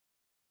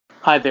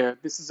Hi there,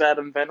 this is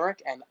Adam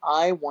Venrick, and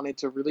I wanted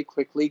to really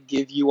quickly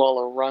give you all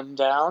a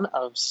rundown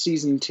of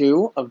Season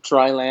 2 of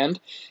Dryland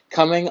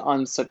coming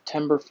on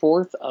September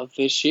 4th of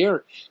this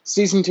year.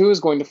 Season 2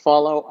 is going to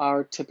follow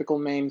our typical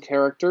main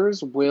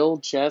characters, Will,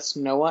 Jess,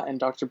 Noah, and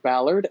Dr.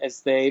 Ballard,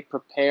 as they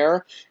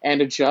prepare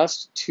and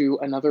adjust to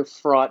another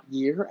fraught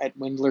year at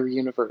Windler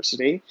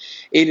University.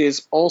 It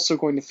is also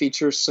going to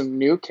feature some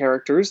new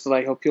characters that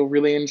I hope you'll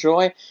really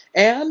enjoy,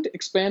 and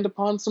expand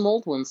upon some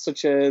old ones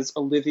such as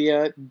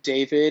Olivia,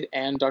 David,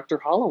 and Dr.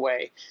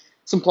 Holloway.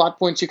 Some plot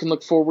points you can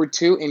look forward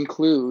to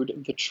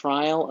include the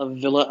trial of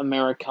Villa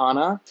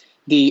Americana,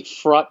 the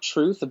fraught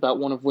truth about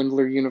one of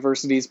Windler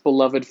University's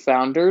beloved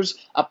founders,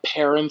 a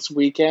parents'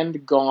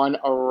 weekend gone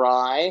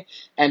awry,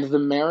 and the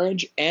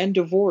marriage and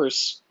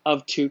divorce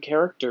of two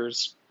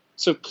characters.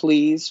 So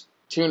please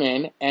tune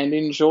in and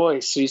enjoy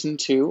season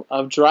 2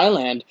 of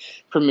Dryland,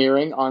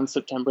 premiering on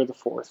September the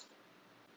 4th.